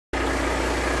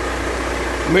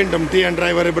மீண்டும் TN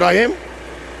driver Ibrahim.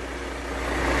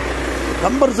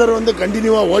 Compressor வந்து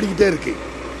கண்டினியூவாக ஓடிக்கிட்டே இருக்கு.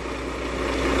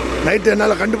 நைட்டு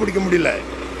என்னால் கண்டுபிடிக்க முடியல.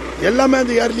 எல்லாமே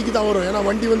அந்த ஏர்லிக்கு தான் வரும். ஏன்னா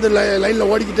வண்டி வந்து லைனில்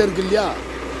ஓடிக்கிட்டே இருக்கு இல்லையா,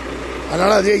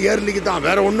 அதனால் அதே ஏர்லிக்கு தான்,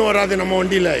 வேறு ஒன்றும் வராது நம்ம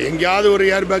வண்டியில். எங்கேயாவது ஒரு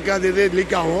ஏர் பேக்கு அது இதே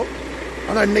லீக் ஆகும்.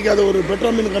 ஆனால் இன்றைக்கி அது ஒரு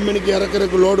பெட்ரோமின் கம்பெனிக்கு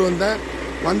இறக்குறதுக்கு லோடு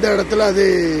வந்த இடத்துல அது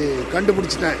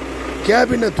கண்டுபிடிச்சிட்டேன்.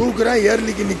 கேபினை தூக்குறேன்,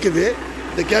 ஏர்லிக்கு நிற்குது.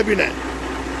 இந்த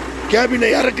கேபினை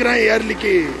இறக்குறேன்,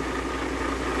 ஏர்லிக்கு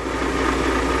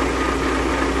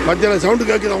மத்தியில் சவுண்டு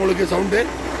கேட்குது. அவங்களுக்கு சவுண்டு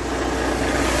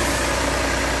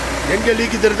எங்கே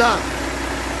லீக்கு தெரியுதா?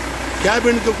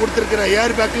 கேபினுக்கு கொடுத்துருக்கிற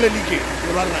ஏர் பேக்கில் லீக்கு.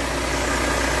 வர்றேன்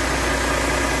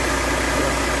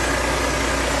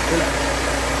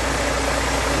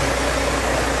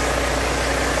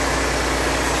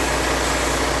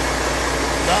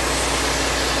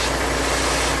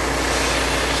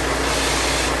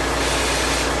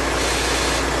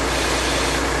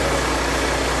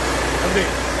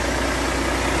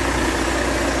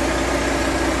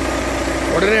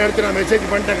உடனே எடுத்து நான் மெசேஜ்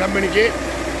பண்ணிட்டேன் கம்பெனிக்கு.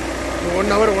 1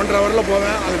 ஹவர் 1.5 ஹவரில்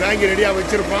போவேன். அது வாங்கி ரெடியாக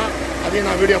வச்சுருப்பான். அதையும்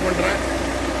நான் வீடியோ பண்ணுறேன்.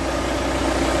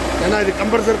 ஏன்னா இது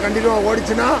கம்பர்சர் கண்டினியூவாக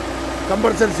ஓடிச்சுன்னா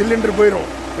கம்பர்சர் சிலிண்டர் போயிடும்.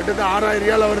 கிட்டத்தட்ட 6000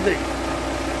 ரூபாயில் வருது.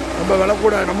 ரொம்ப விலை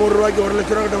கூட, நம்ம ஊர் ரூபாய்க்கு 1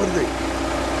 லட்ச ரூபா கிட்ட வருது.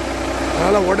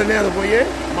 அதனால் உடனே அதை போய்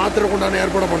மாத்திரை கொண்டான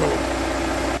ஏற்பாடு பண்ணுவோம்.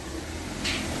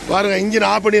 பாருங்கள்,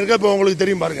 இன்ஜின் ஆஃப் பண்ணியிருக்கேன். இப்போ உங்களுக்கு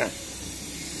தெரியும் பாருங்கள்,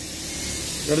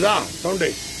 சரிதா சவுண்டு?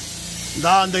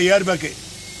 இதான் அந்த ஏர் பேக்கு.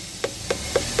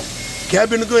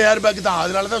 கேபினுக்கும் ஏர் பேக்கு தான்.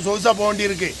 அதனால தான் சொகுசாக போக வேண்டி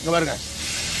இருக்கு. இங்கே பாருங்க,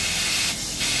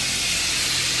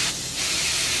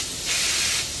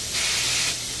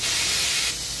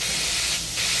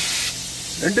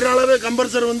 ரெண்டு நாளாவே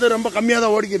கம்பர்சர் வந்து ரொம்ப கம்மியாக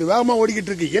தான் ஓடிக்கிது, வேகமாக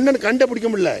ஓடிக்கிட்டு இருக்கு. என்னன்னு கண்டுபிடிக்க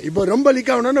முடியல. இப்போ ரொம்ப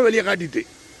லீக் ஆகணும்னு வெளியே காட்டிட்டு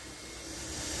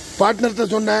பார்ட்னர்கிட்ட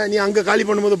சொன்னேன், நீ அங்கே காலி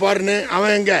பண்ணும்போது பாருன்னு.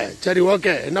 அவன் எங்கே, சரி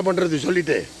ஓகே என்ன பண்ணுறது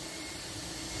சொல்லிட்டு,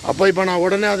 அப்போ இப்போ நான்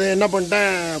உடனே அதை என்ன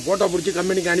பண்ணிட்டேன், ஃபோட்டோ பிடிச்சி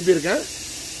கம்பெனிக்கு அனுப்பியிருக்கேன்.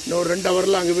 இன்னொரு 2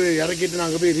 ஹவரில் அங்கே போய் இறக்கிட்டு நான்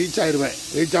அங்கே போய் ரீச் ஆயிடுவேன்.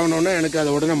 ரீச் ஆகணுன்னே எனக்கு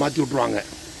அதை உடனே மாற்றி விட்ருவாங்க.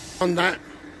 வந்தேன்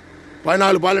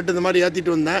 14 பாலெட்டு இந்த மாதிரி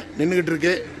ஏற்றிட்டு வந்தேன். நின்றுக்கிட்டு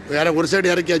இருக்கு. வேறு ஒரு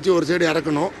சைடு இறக்கியாச்சு, ஒரு சைடு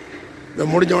இறக்கணும். இதை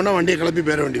முடிஞ்சவொடனே வண்டியை கிளப்பி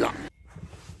போயிட வேண்டிதான்.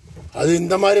 அது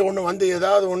இந்த மாதிரி ஒன்று வந்து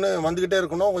ஏதாவது ஒன்று வந்துக்கிட்டே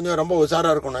இருக்கணும். கொஞ்சம் ரொம்ப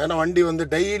உஷாராக இருக்கணும். ஏன்னா வண்டி வந்து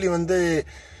டெய்லி வந்து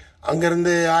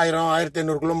அங்கேருந்து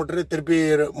 1000-1500 கிலோமீட்டரு, திருப்பி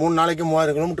 3 நாளைக்கு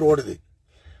 3000 கிலோமீட்டர் ஓடுது.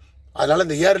 அதனால்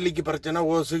இந்த ஏர் லீக்கு பிரச்சனை,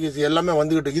 ஓசு கீசு எல்லாமே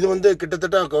வந்துக்கிட்டு. இது வந்து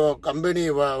கிட்டத்தட்ட கம்பெனி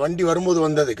வண்டி வரும்போது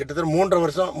வந்தது. கிட்டத்தட்ட 3.5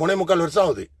 வருஷம் 3.25 வருஷம்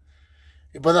ஆகுது.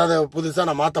 இப்போ தான் அதை புதுசாக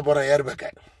நான் மாற்ற போகிறேன் ஏர் பேக்கை.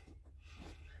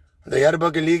 அந்த ஏர்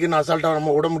பேக்கு லீக்குன்னு அசால்ட்டாக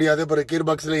நம்ம விட முடியாது. அப்புறம் கீர்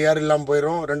பாக்ஸில் ஏர் இல்லாமல்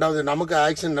போயிடும். ரெண்டாவது நமக்கு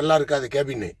ஆக்ஷன் நல்லா இருக்காது.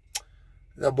 கேபின்னு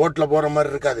இந்த போட்டில் போகிற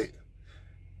மாதிரி இருக்காது.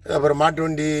 அப்புறம் மாட்டு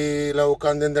வண்டியில்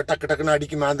உட்காந்து இந்த டக்குன்னு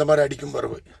அடிக்குமே, அந்த மாதிரி அடிக்கும்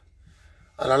பருவு.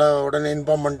 அதனால் உடனே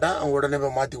இன்ஃபார்ம் பண்ணிட்டேன். அவங்க உடனே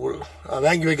இப்போ மாற்றி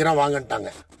வாங்கி வைக்கிறான்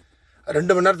வாங்கன்ட்டாங்க.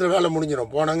 2 மணி நேரத்தில் வேலை முடிஞ்சிடும்.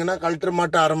 போனாங்கன்னா கல்ட்ரு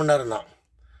மாட்டு 1/2 மணி நேரம் தான்.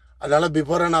 அதனால்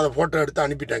பிஃபோராக நான் அதை ஃபோட்டோ எடுத்து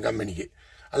அனுப்பிட்டேன் கம்பெனிக்கு.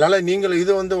 அதனால் நீங்கள்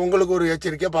இது வந்து உங்களுக்கு ஒரு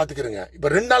எச்சரிக்கையாக பார்த்துக்கிறங்க. இப்போ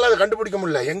 2 நாள் அதை கண்டுபிடிக்க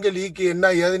முடியல. எங்கே லீக்கு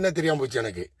என்ன ஏதுன்னே தெரியாமல் போச்சு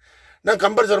எனக்கு. நான்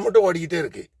கம்பல்சர் மட்டும் ஓடிக்கிட்டே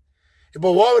இருக்கு. இப்போ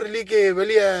ஓவர் லீக்கு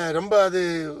வெளியே ரொம்ப அது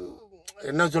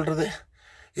என்ன சொல்கிறது,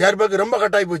 ஏர் பேக் ரொம்ப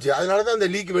கட்டாகி போச்சு. அதனால தான்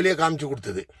அந்த லீக்கு வெளியே காமிச்சு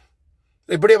கொடுத்தது.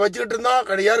 இப்படியே வச்சுக்கிட்டு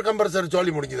இருந்தால் ஏர் கம்பல்சர்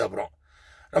சோழி முடிஞ்சுது. அப்புறம்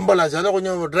ரொம்ப லாஸ். அதான்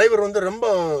கொஞ்சம் டிரைவர் வந்து ரொம்ப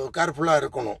கேர்ஃபுல்லாக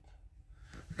இருக்கணும்.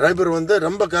 டிரைவர் வந்து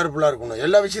ரொம்ப கேர்ஃபுல்லாக இருக்கணும்.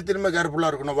 எல்லா விஷயத்திலுமே கேர்ஃபுல்லாக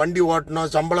இருக்கணும். வண்டி ஓட்டணும்,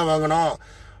 சம்பளம் வாங்கணும்,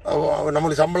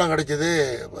 நம்மளுக்கு சம்பளம் கிடைச்சிது,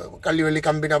 கல்வி வெள்ளி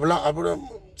கம்பெனி அப்படி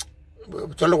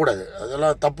சொல்லக்கூடாது.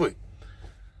 அதெல்லாம் தப்பு,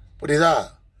 புரியுதா?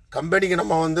 கம்பெனிக்கு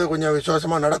நம்ம வந்து கொஞ்சம்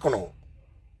விசுவாசமாக நடக்கணும்.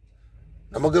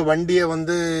 நமக்கு வண்டியை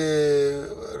வந்து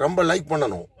ரொம்ப லைக்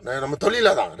பண்ணணும். நம்ம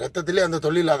தொழிலாக தான், ரத்தத்திலே அந்த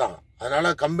தொழிலாக தான்.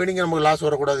 அதனால் கம்பெனிக்கு நமக்கு லாஸ்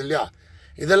வரக்கூடாது இல்லையா?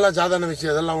 இதெல்லாம் சாதாரண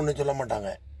விஷயம். இதெல்லாம் ஒன்றும் சொல்ல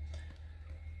மாட்டாங்க.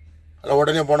 அதில்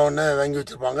உடனே போனவுடனே வாங்கி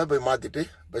வச்சுருப்பாங்க. போய் மாற்றிட்டு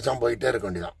பேசாமல் போயிட்டே இருக்க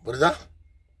வேண்டியதான். புரியுதா?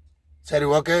 சரி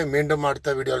ஓகே, மீண்டும்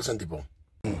அடுத்த வீடியோவில் சந்திப்போம்.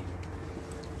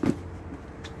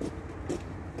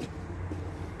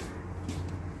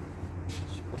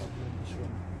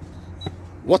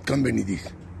 What company this?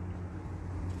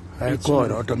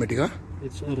 ஆட்டோமேட்டிக்கா?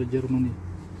 ஜெர்மனி.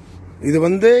 இது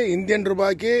வந்து இந்தியன்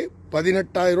ரூபாய்க்கு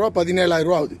 18,000 ரூபா 17,000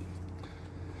 ரூபா ஆகுது.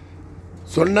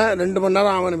 சொன்ன 2 மணி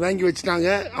நேரம் அவனை வாங்கி வச்சுட்டாங்க.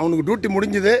 அவனுக்கு டியூட்டி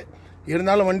முடிஞ்சுது.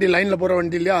 இருந்தாலும் வண்டி லைனில் போகிற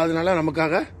வண்டி இல்லையா, அதனால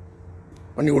நமக்காக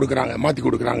பண்ணி கொடுக்குறாங்க, மாற்றி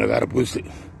கொடுக்குறாங்க. வேறு புதுசு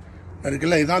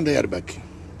இருக்குல்ல, இதுதான் அந்த ஏர் பேக்.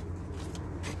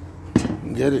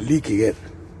 இங்கே லீக் ஏர்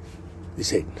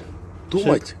design too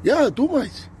much. Too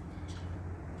much.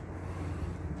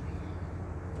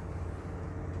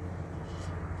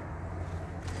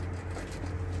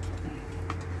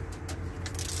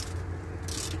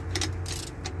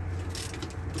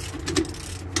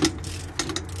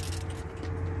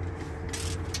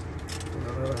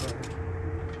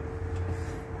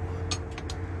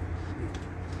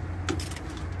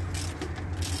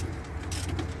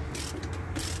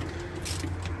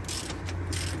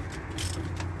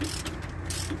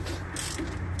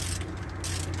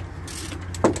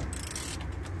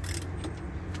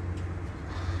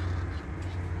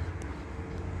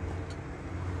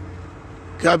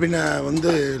 கேபினை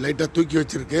வந்து லைட்டாக தூக்கி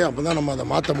வச்சிருக்கு. அப்போ தான் நம்ம அதை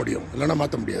மாற்ற முடியும், இல்லைன்னா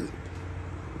மாற்ற முடியாது.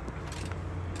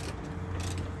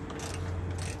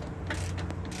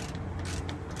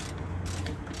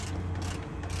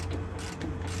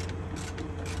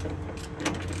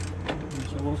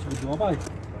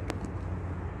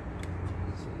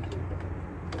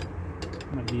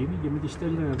 Maar die niet, je moet die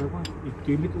stellen, dat was. Ik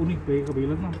kun niet unik bij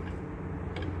gebeuren dan.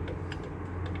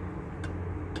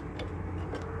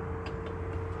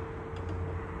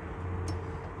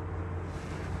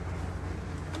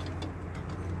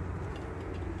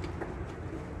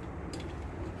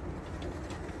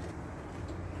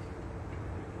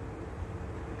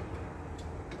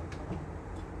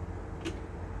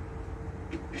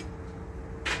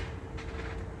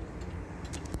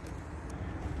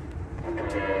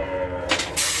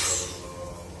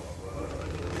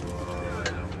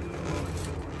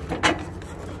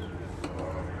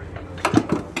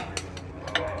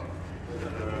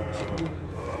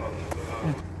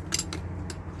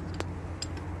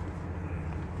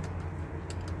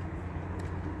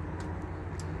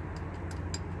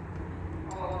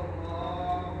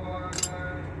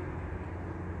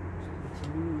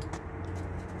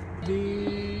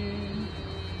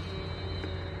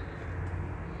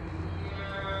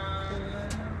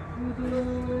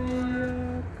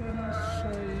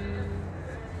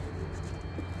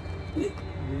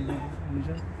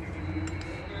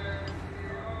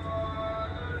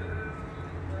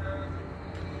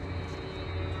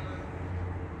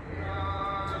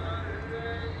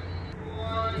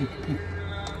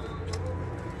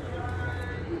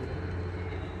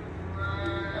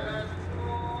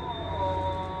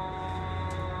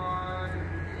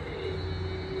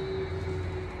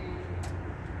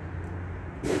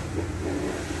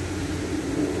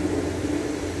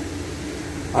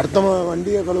 அடுத்தவன்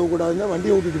வண்டியை கழுவக்கூடாதுன்னா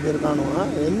வண்டியை விட்டுட்டு போயிருக்கானுங்க.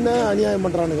 என்ன அநியாயம்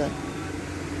பண்ணுறானுங்க.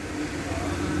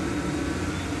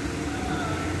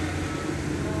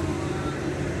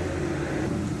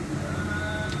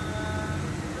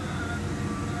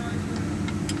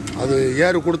 அது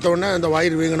ஏர் கொடுத்தோடனே அந்த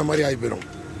வயிறு வீங்கின மாதிரி ஆகி போயிடும்.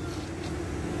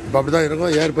 இப்போ அப்படி தான்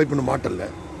இருக்கும். ஏர் பைப்புன்னு மாட்டல.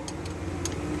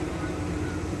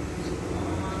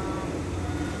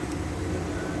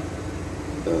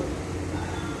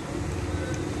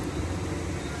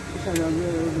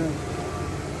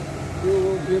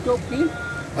 YouTube P?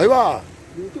 Aywa.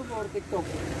 YouTube or TikTok?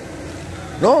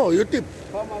 No, YouTube.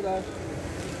 How much?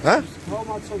 Huh? How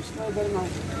much subscriber now?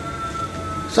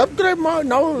 Subscribe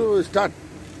now start.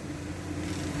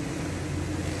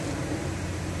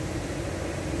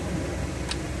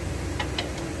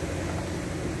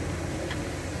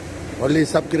 Only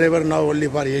subscriber now only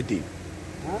for 80.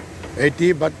 Huh?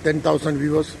 80 but 10,000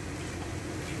 viewers.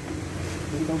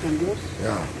 10,000 views?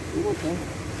 Yeah. Okay.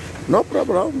 No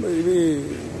problem. Maybe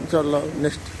inshallah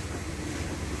next.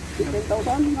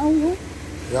 10,000 now, no?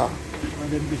 Yeah.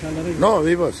 Then the salary? No,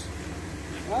 viewers.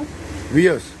 Huh?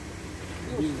 Viewers.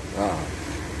 Views. Yeah.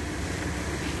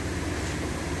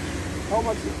 How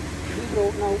much video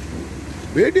now?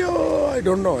 Video, I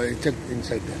don't know. I check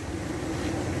inside there.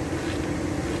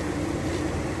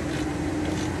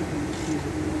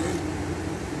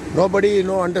 Nobody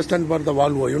understand about the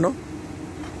Volvo, you know?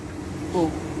 Oh.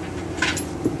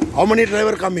 How many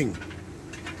driver coming?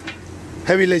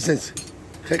 Heavy license.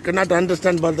 I cannot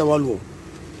understand about the Volvo.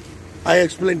 I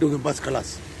explain to him bus class.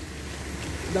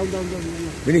 Down.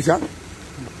 Vinisha?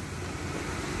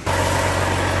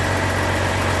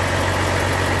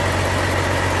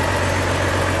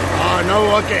 Now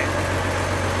okay.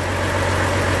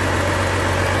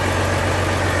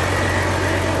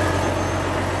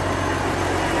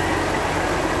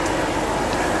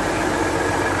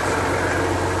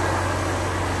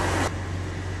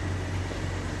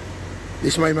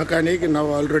 This is my mechanic. Now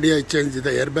already I changed the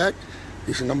airbag.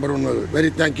 This is number one. Very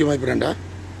thank you, my friend. Huh?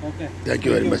 Okay. Thank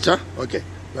you very much. Huh? Okay,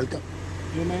 welcome.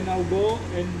 You may now go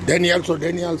and... Danny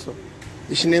also.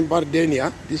 This name for Danny.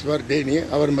 Huh? This for Danny,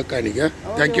 our mechanic. Huh?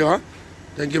 Okay. Thank you. Huh?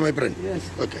 Thank you, my friend. Yes.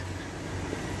 Okay.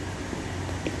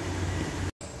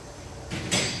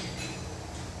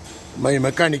 My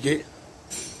mechanic.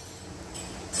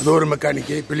 அது ஒரு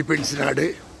mechanic Philippines நாடு.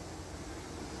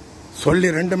 சொல்லி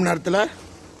 2 மணி நேரத்தில்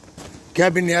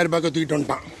cabin ஏர் பேக்கை தூக்கிட்டு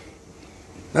வந்துட்டான்.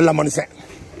 நல்ல மனுஷன்.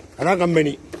 அதான்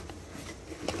company.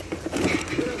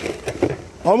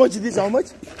 How much this? How much?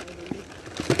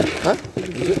 Huh?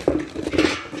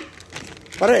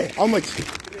 Pare, how much?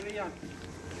 3 riyal.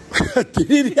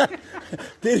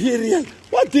 3 riyal.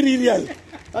 What 3 riyal?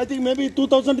 I think maybe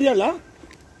 2,000 riyal, huh?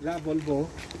 La Volvo,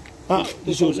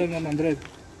 This one. 2,100.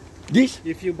 This?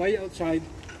 If you buy outside,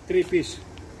 3 piece.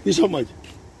 This how much?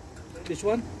 This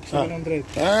one, 700.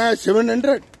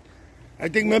 700. I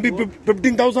think maybe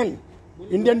 15,000.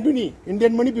 Indian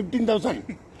money 15,000.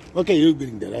 Okay, you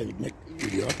bring there. I will make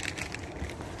video.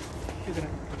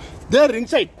 There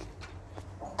inside.